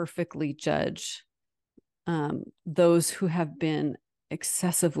to perfectly judge those who have been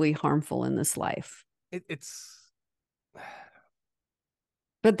excessively harmful in this life.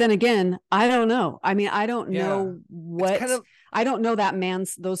 But then again, I don't know. I mean, I don't know I don't know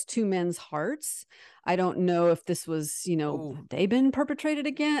those two men's hearts. I don't know if this was, have they been perpetrated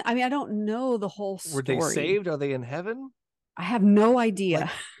again? I mean, I don't know the whole story. Were they saved? Are they in heaven? I have no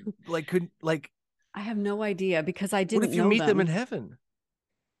idea. I have no idea because I didn't know them. What if you meet them in heaven?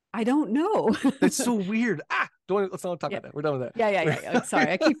 I don't know. That's so weird. Let's not talk about that. We're done with that. Yeah.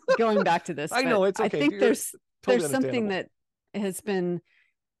 Sorry. I keep going back to this. I know it's okay. I think there's something that has been.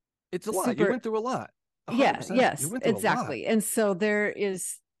 It's a lot. You went through a lot. 100%. Yes, exactly. And so there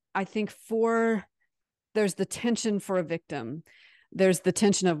is, I think there's the tension for a victim. There's the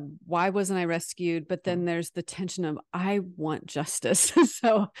tension of why wasn't I rescued? But then there's the tension of I want justice.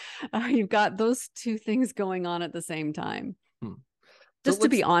 So you've got those two things going on at the same time. Just to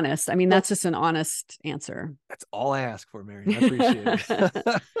be honest. I mean, that's just an honest answer. That's all I ask for, Mary. I appreciate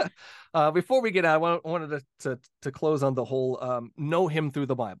it. Before we get out, I wanted to close on the whole know him through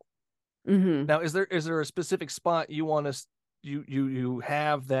the Bible. Mm-hmm. Now, is there a specific spot you want us you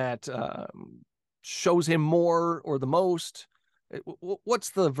have that shows him more or the most?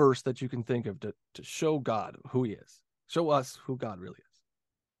 What's the verse that you can think of to show God who he is? Show us who God really is.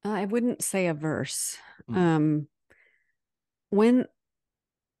 I wouldn't say a verse. One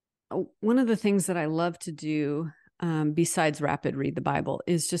of the things that I love to do, besides rapid read the Bible,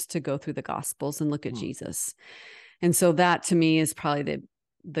 is just to go through the Gospels and look at Jesus. And so that to me is probably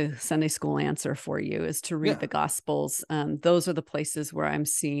the Sunday school answer for you, is to read the Gospels. Those are the places where I'm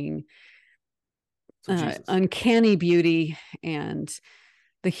seeing uncanny beauty and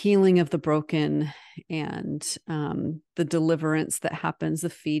the healing of the broken and the deliverance that happens, the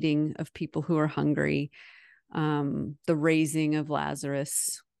feeding of people who are hungry, the raising of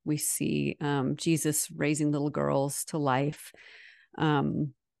Lazarus. We see Jesus raising little girls to life.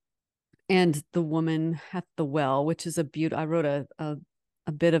 And the woman at the well, which is I wrote a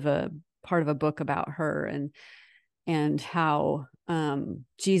bit of a part of a book about her and how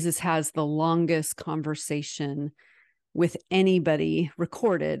Jesus has the longest conversation with anybody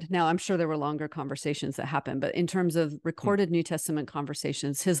recorded. Now, I'm sure there were longer conversations that happened, but in terms of recorded New Testament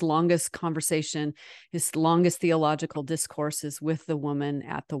conversations, his longest conversation, his longest theological discourse is with the woman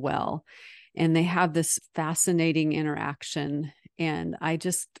at the well. And they have this fascinating interaction. And I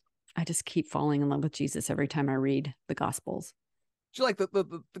just keep falling in love with Jesus every time I read the Gospels. Do you like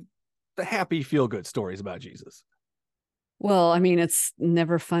the happy feel-good stories about Jesus? Well, I mean, it's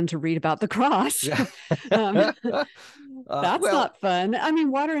never fun to read about the cross. Yeah. That's not fun. I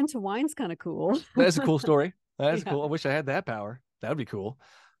mean, water into wine's kind of cool. That's a cool story. That's cool. I wish I had that power. That would be cool.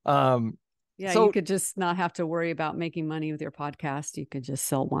 You could just not have to worry about making money with your podcast. You could just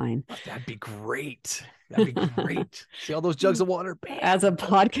sell wine. That'd be great. That'd be great. See all those jugs of water? Bam. As a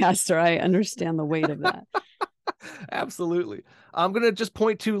podcaster, I understand the weight of that. Absolutely. I'm going to just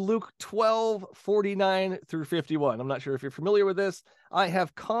point to Luke 12:49 through 51. I'm not sure if you're familiar with this. I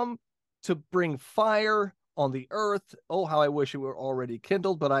have come to bring fire on the earth. Oh, how I wish it were already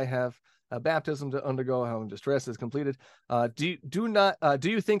kindled, but I have a baptism to undergo. How distress is completed. Do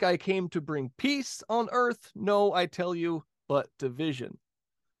you think I came to bring peace on earth? No, I tell you, but division.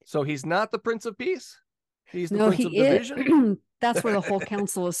 So he's not the Prince of Peace. He's the Prince of Division. That's where the whole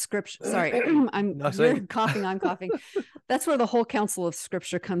counsel of Scripture. Sorry, you're coughing. I'm coughing. That's where the whole counsel of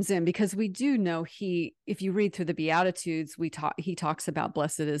Scripture comes in, because we do know if you read through the Beatitudes, he talks about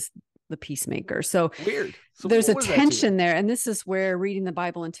blessed is the peacemaker. So weird. So there's a tension there, and this is where reading the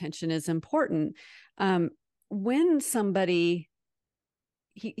Bible in tension is important. When somebody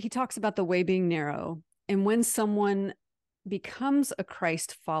he talks about the way being narrow, and when someone becomes a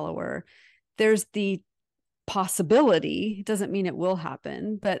Christ follower, there's the possibility. It doesn't mean it will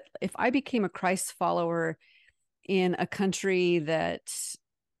happen. But if I became a Christ follower in a country that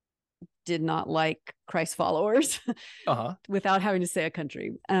did not like Christ followers, without having to say a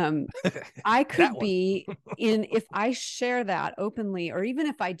country, I could be if I share that openly, or even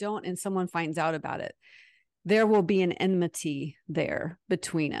if I don't and someone finds out about it, there will be an enmity there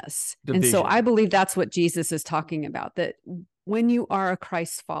between us. Division. And so I believe that's what Jesus is talking about, that when you are a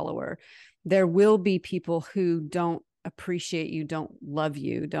Christ follower, there will be people who don't appreciate you, don't love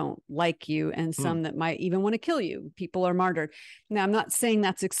you, don't like you, and some that might even want to kill you. People are martyred. Now, I'm not saying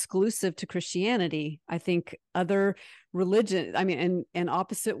that's exclusive to Christianity. I think other religion, and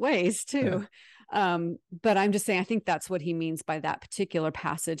opposite ways too. But I'm just saying, I think that's what he means by that particular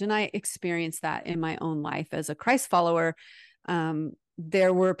passage. And I experienced that in my own life as a Christ follower.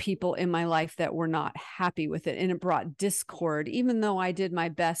 There were people in my life that were not happy with it, and it brought discord, even though I did my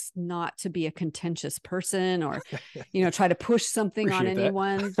best not to be a contentious person or, try to push something on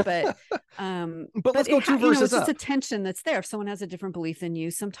anyone. But let's go two verses it's just a tension that's there. If someone has a different belief than you,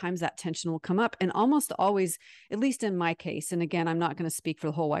 sometimes that tension will come up, and almost always, at least in my case, and again, I'm not going to speak for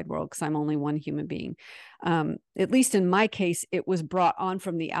the whole wide world because I'm only one human being. At least in my case, it was brought on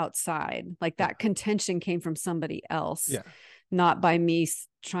from the outside. Like that contention came from somebody else. Yeah. Not by me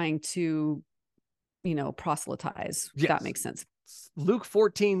trying to, proselytize. Yes. That makes sense. Luke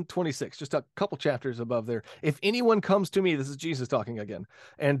 14:26, just a couple chapters above there. If anyone comes to me, this is Jesus talking again,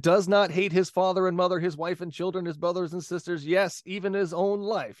 and does not hate his father and mother, his wife and children, his brothers and sisters, yes, even his own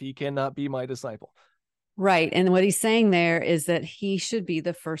life, he cannot be my disciple. Right. And what he's saying there is that he should be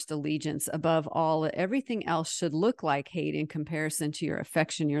the first allegiance above all. Everything else should look like hate in comparison to your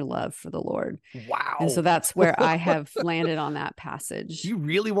affection, your love for the Lord. Wow. And so that's where I have landed on that passage. He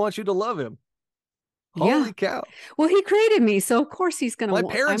really wants you to love him. Holy cow. Well, he created me, so of course he's going to. My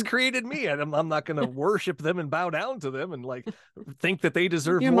parents created me, and I'm not going to worship them and bow down to them and think that they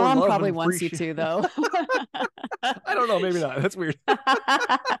deserve your more love. Your mom probably wants you to, though. I don't know, maybe not. That's weird.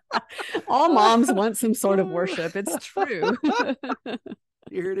 All moms want some sort of worship. It's true.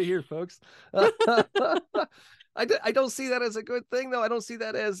 You're here to hear, folks. I don't see that as a good thing, though. I don't see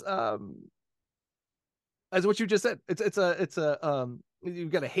that as what you just said. It's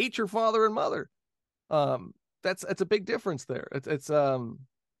you've got to hate your father and mother. That's a big difference there. It's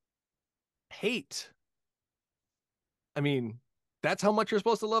hate. I mean, that's how much you're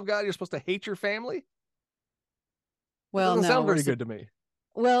supposed to love God. You're supposed to hate your family. Well, doesn't sound very good to me.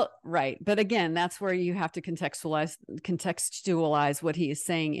 Well, right. But again, that's where you have to contextualize what he is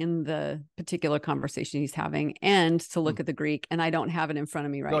saying in the particular conversation he's having, and to look at the Greek. And I don't have it in front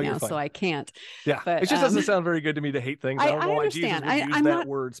of me right now, so I can't. Yeah. But, it just doesn't sound very good to me to hate things. I don't know why Jesus would use that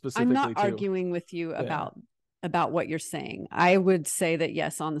word specifically. I'm not arguing with you about what you're saying. I would say that,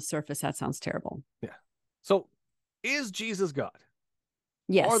 yes, on the surface, that sounds terrible. Yeah. So is Jesus God?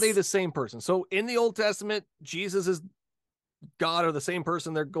 Yes. Are they the same person? So in the Old Testament, Jesus is God, are the same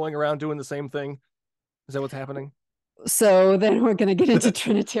person. They're going around doing the same thing. Is that what's happening? So then we're going to get into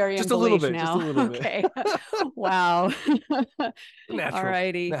Trinitarian just a little bit now. Just a little bit. Okay. Wow.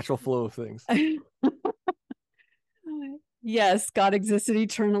 Natural flow of things. Yes, God existed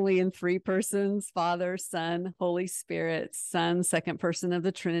eternally in three persons: Father, Son, Holy Spirit. Son, second person of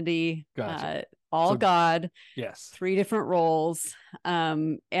the Trinity. Gotcha. All God. Yes. Three different roles.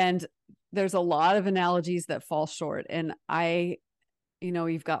 And there's a lot of analogies that fall short. And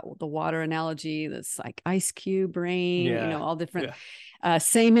you've got the water analogy that's like ice cube, rain, all different,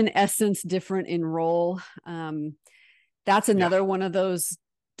 same in essence, different in role. That's another one of those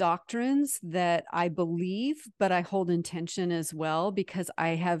doctrines that I believe, but I hold in tension as well, because I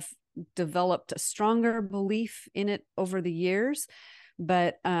have developed a stronger belief in it over the years.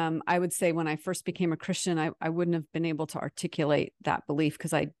 But I would say when I first became a Christian, I wouldn't have been able to articulate that belief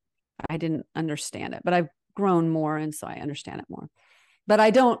because I didn't understand it, but I've grown more. And so I understand it more, but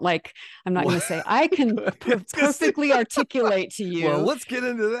I don't I'm not going to say I can perfectly articulate to you. Well, let's get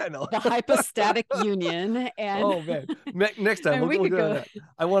into that now. The hypostatic union. And oh man, next time we'll go that.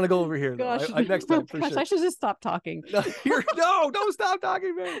 I want to go over here. Gosh, next time for sure. I should just stop talking. No, don't stop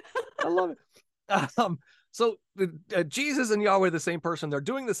talking, man. I love it. So Jesus and Yahweh are the same person. They're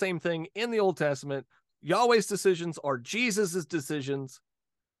doing the same thing in the Old Testament. Yahweh's decisions are Jesus's decisions.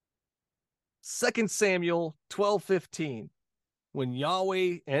 2 Samuel 12:15, when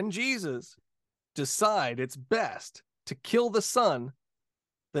Yahweh and Jesus decide it's best to kill the son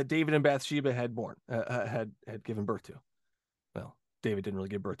that David and Bathsheba had given birth to. Well, David didn't really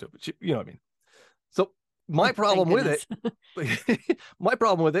give birth to it, but you know what I mean. So my problem with it, my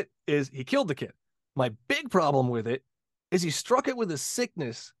problem with it is he killed the kid. My big problem with it is he struck it with a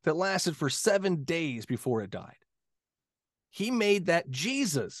sickness that lasted for 7 days before it died.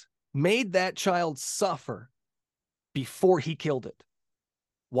 Jesus made that child suffer before he killed it.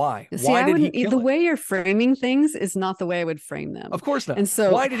 Why? See, Why I did he wouldn't. kill The it? way you're framing things is not the way I would frame them. Of course not. And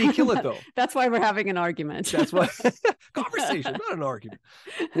so, why did he kill it though? That's why we're having an argument. That's what conversation, not an argument.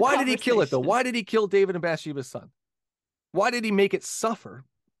 Why did he kill it though? Why did he kill David and Bathsheba's son? Why did he make it suffer?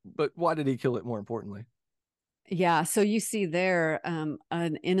 But why did he kill it more importantly? Yeah. So you see there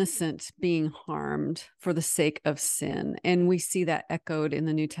an innocent being harmed for the sake of sin. And we see that echoed in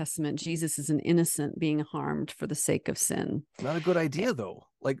the New Testament. Jesus is an innocent being harmed for the sake of sin. Not a good idea, though.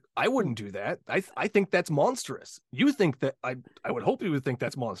 Like, I wouldn't do that. I think that's monstrous. You think that, I would hope you would think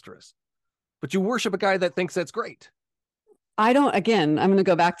that's monstrous. But you worship a guy that thinks that's great. I'm going to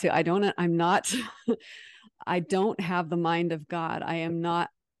go back to, I'm not, I don't have the mind of God. I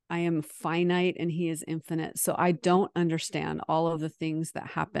am finite and he is infinite. So I don't understand all of the things that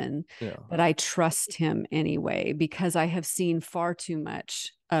happen, but I trust him anyway, because I have seen far too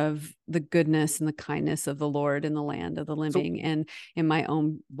much of the goodness and the kindness of the Lord in the land of the living and in my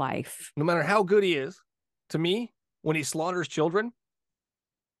own life. No matter how good he is, to me, when he slaughters children,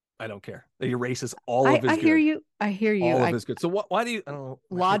 I don't care. He erases all of his good. I hear you. All of his good. So why do you, I don't know.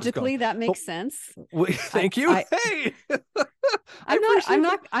 Logically, that makes sense. Thank you. Hey.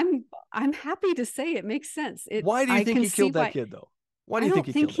 I'm happy to say it makes sense. Why do you think he killed that kid though? Why do you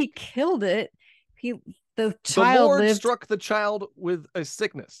think he killed it? The Lord struck the child with a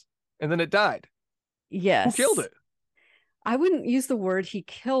sickness and then it died. Yes. Who killed it? I wouldn't use the word he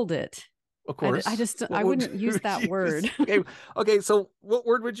killed it. Of course. I wouldn't use that word. Okay. So what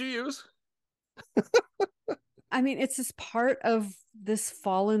word would you use? I mean, it's just part of this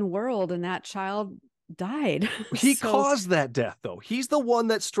fallen world, and that child died. He caused that death, though. He's the one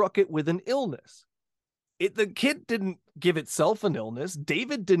that struck it with an illness. The kid didn't give itself an illness.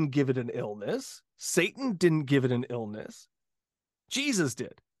 David didn't give it an illness. Satan didn't give it an illness. Jesus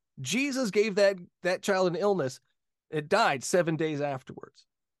did. Jesus gave that child an illness. It died 7 days afterwards.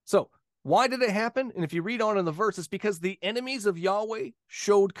 So why did it happen? And if you read on in the verse, it's because the enemies of Yahweh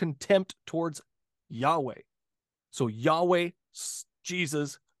showed contempt towards Yahweh. So Yahweh,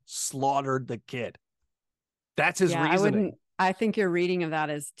 Jesus, slaughtered the kid. That's his reasoning. I think your reading of that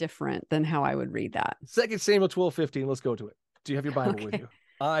is different than how I would read that. 2 Samuel 12:15. Let's go to it. Do you have your Bible with you?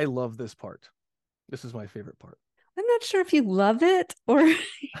 I love this part. This is my favorite part. I'm not sure if you love it or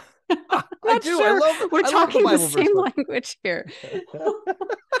I do. Sure. We're talking the same language here.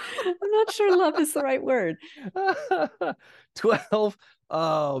 I'm not sure love is the right word. 12.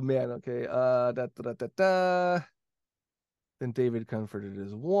 Oh man. Okay. Then David comforted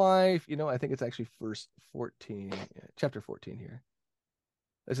his wife. I think it's actually verse 14, chapter 14 here.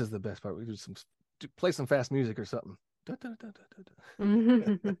 This is the best part. We play some fast music or something.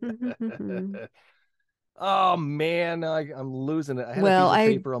 Oh man, I'm losing it. I had a piece of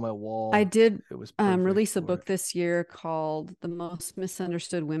paper on my wall. I did release a book this year called "The Most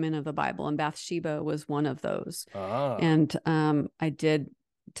Misunderstood Women of the Bible," and Bathsheba was one of those. And I did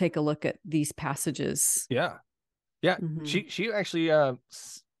take a look at these passages. Yeah. Mm-hmm. She actually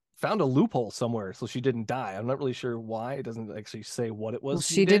found a loophole somewhere, so she didn't die. I'm not really sure why. It doesn't actually say what it was. Well,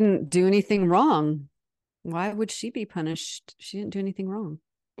 she didn't do anything wrong. Why would she be punished? She didn't do anything wrong.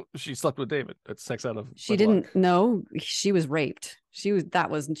 She slept with David. That's sex out of. She didn't. No, she was raped. She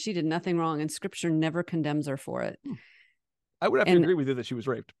did nothing wrong, and Scripture never condemns her for it. I would have to agree with you that she was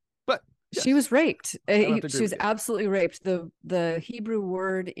raped, but yes. She was raped. She was absolutely raped. The Hebrew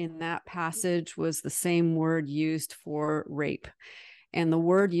word in that passage was the same word used for rape. And the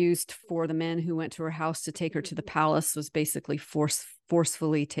word used for the men who went to her house to take her to the palace was basically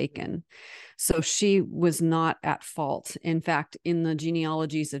forcefully taken. So she was not at fault. In fact, in the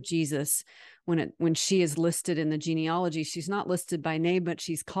genealogies of Jesus, when she is listed in the genealogy, she's not listed by name, but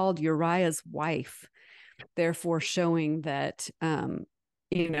she's called Uriah's wife, therefore showing that,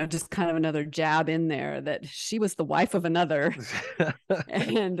 just kind of another jab in there that she was the wife of another.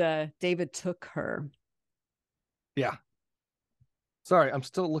 And David took her. Yeah. Sorry, I'm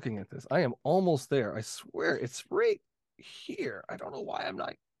still looking at this. I am almost there. I swear it's right here. I don't know why I'm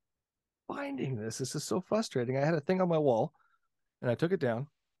not finding this. This is so frustrating. I had a thing on my wall and I took it down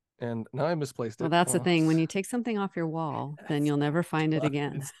and now I misplaced it. Well, that's the thing. When you take something off your wall, then you'll never find it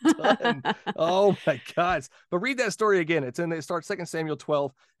again. It's done. Oh my God. But read that story again. It starts 2 Samuel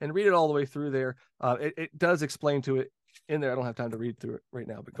 12 and read it all the way through there. It does explain to it in there. I don't have time to read through it right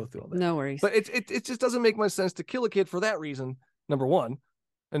now, but go through all that. No worries. But it just doesn't make much sense to kill a kid for that reason. Number one,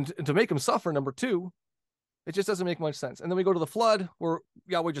 and to make him suffer. Number two, it just doesn't make much sense. And then we go to the flood where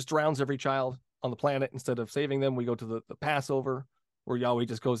Yahweh just drowns every child. on the planet. Instead of saving them, we go to the Passover, where Yahweh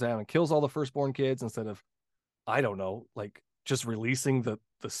just goes down and kills all the firstborn kids instead of, I don't know, like just releasing the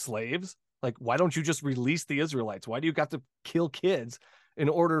slaves. Like, why don't you just release the Israelites? Why do you got to kill kids in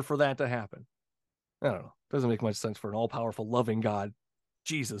order for that to happen? I don't know. Doesn't make much sense for an all-powerful, loving God,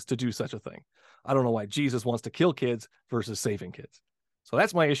 Jesus, to do such a thing. I don't know why Jesus wants to kill kids versus saving kids. So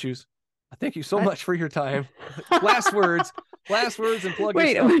that's my issues. I thank you so much for your time. Last words, and plug your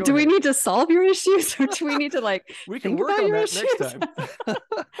stuff. Wait, do we need to solve your issues, or do we need to we can work on that next time?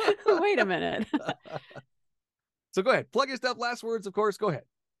 Wait a minute. So go ahead. Plug your stuff. Last words, of course. Go ahead.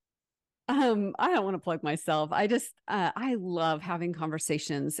 I don't want to plug myself. I just, I love having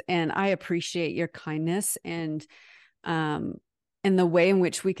conversations, and I appreciate your kindness and the way in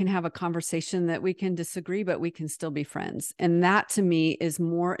which we can have a conversation that we can disagree, but we can still be friends. And that to me is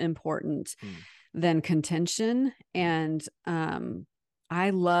more important than contention. And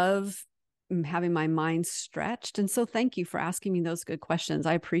I love having my mind stretched. And so thank you for asking me those good questions.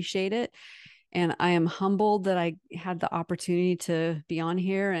 I appreciate it. And I am humbled that I had the opportunity to be on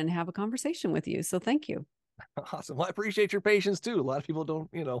here and have a conversation with you. So thank you. Awesome. Well, I appreciate your patience too. A lot of people don't,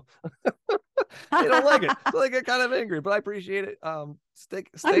 they don't like it. So they get kind of angry, but I appreciate it. Stay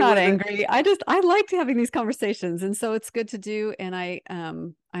I'm not angry. I like having these conversations. And so it's good to do. And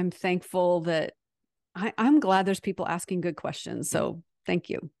I'm thankful that I'm glad there's people asking good questions. So thank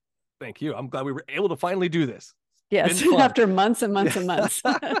you. Thank you. I'm glad we were able to finally do this. Yes, after months and months and months.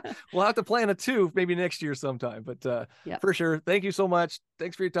 We'll have to plan a 2 maybe next year sometime, but for sure. Thank you so much.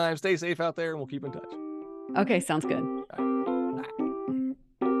 Thanks for your time. Stay safe out there, and we'll keep in touch. Okay, sounds good.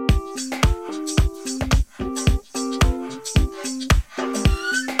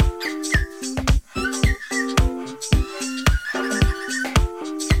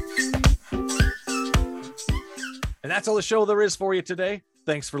 And that's all the show there is for you today.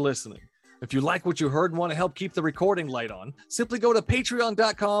 Thanks for listening. If you like what you heard and want to help keep the recording light on, simply go to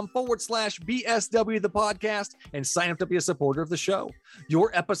patreon.com/BSW the podcast and sign up to be a supporter of the show. Your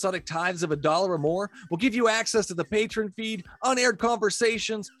episodic tithes of $1 or more will give you access to the patron feed, unaired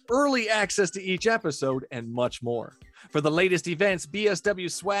conversations, early access to each episode, and much more. For the latest events, BSW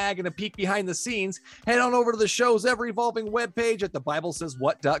swag, and a peek behind the scenes, head on over to the show's ever-evolving webpage at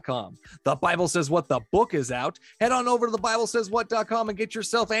thebiblesayswhat.com. The Bible Says What the book is out. Head on over to thebiblesayswhat.com and get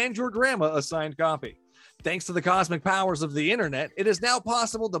yourself and your grandma a signed copy. Thanks to the cosmic powers of the internet, it is now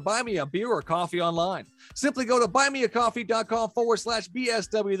possible to buy me a beer or coffee online. Simply go to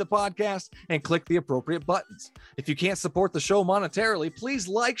buymeacoffee.com/BSW the podcast and click the appropriate buttons. If you can't support the show monetarily, please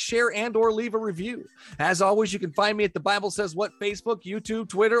like, share, and or leave a review. As always, you can find me at the Bible Says What Facebook, YouTube,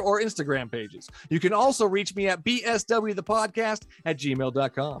 Twitter, or Instagram pages. You can also reach me at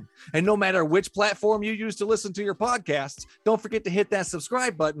bswthepodcast@gmail.com. And no matter which platform you use to listen to your podcasts, don't forget to hit that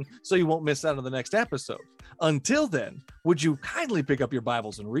subscribe button so you won't miss out on the next episode. Until then, would you kindly pick up your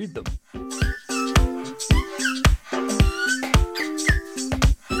Bibles and read them?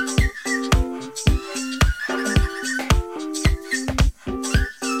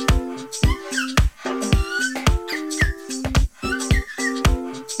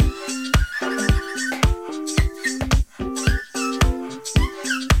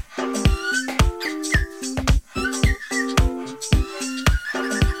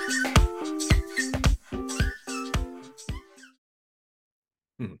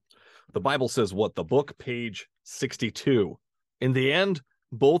 The Bible Says What the book, page 62. In the end,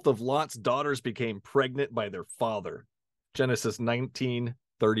 both of Lot's daughters became pregnant by their father. Genesis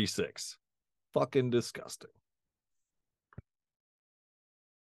 19:36. Fucking disgusting.